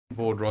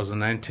aboard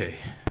Rozinante.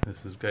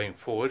 This is going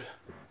forward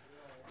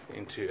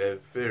into a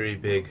very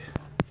big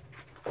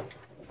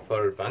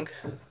forward bunk.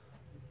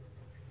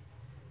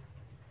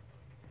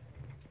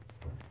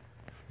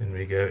 Then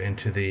we go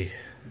into the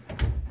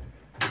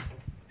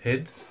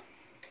heads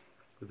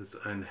with its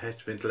own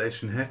hatch,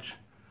 ventilation hatch,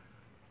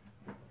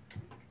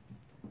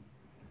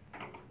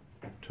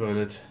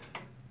 toilet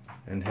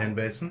and hand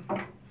basin.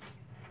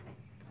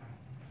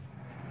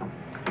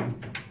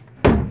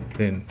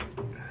 Then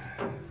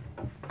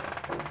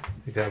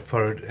you go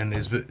forward and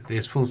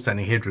there's full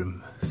standing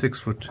headroom, 6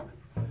 foot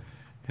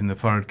in the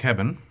forward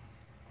cabin.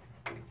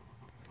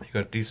 You've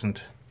got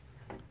decent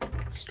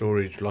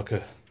storage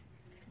locker.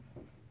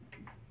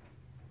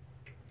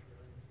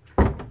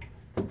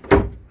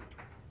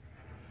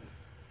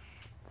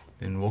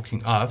 Then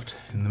walking aft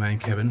in the main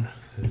cabin,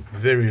 a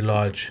very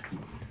large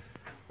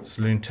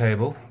saloon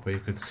table where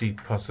you could seat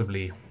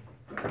possibly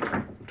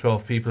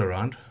 12 people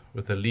around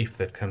with a leaf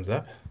that comes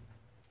up.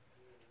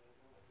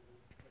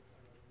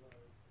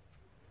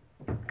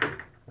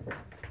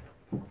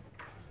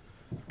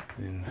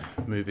 Then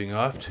moving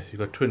aft, you've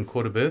got twin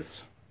quarter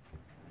berths,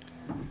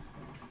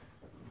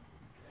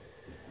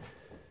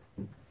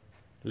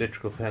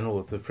 electrical panel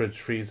with the fridge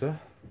freezer,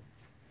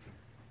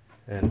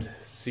 and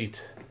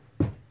seat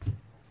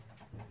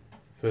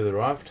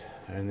further aft.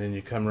 And then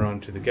you come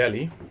around to the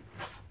galley,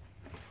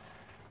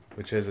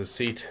 which has a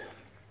seat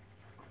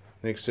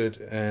next to it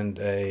and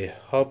a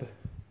hob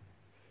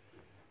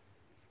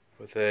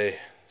with a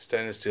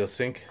stainless steel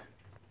sink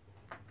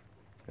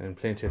and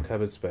plenty of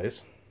cupboard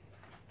space.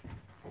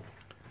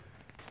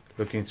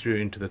 Looking through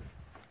into the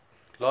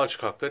large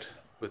cockpit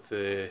with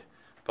the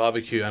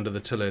barbecue under the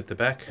tiller at the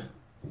back.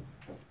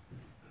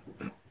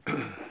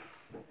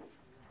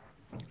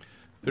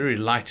 Very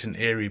light and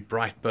airy,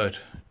 bright boat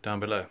down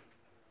below.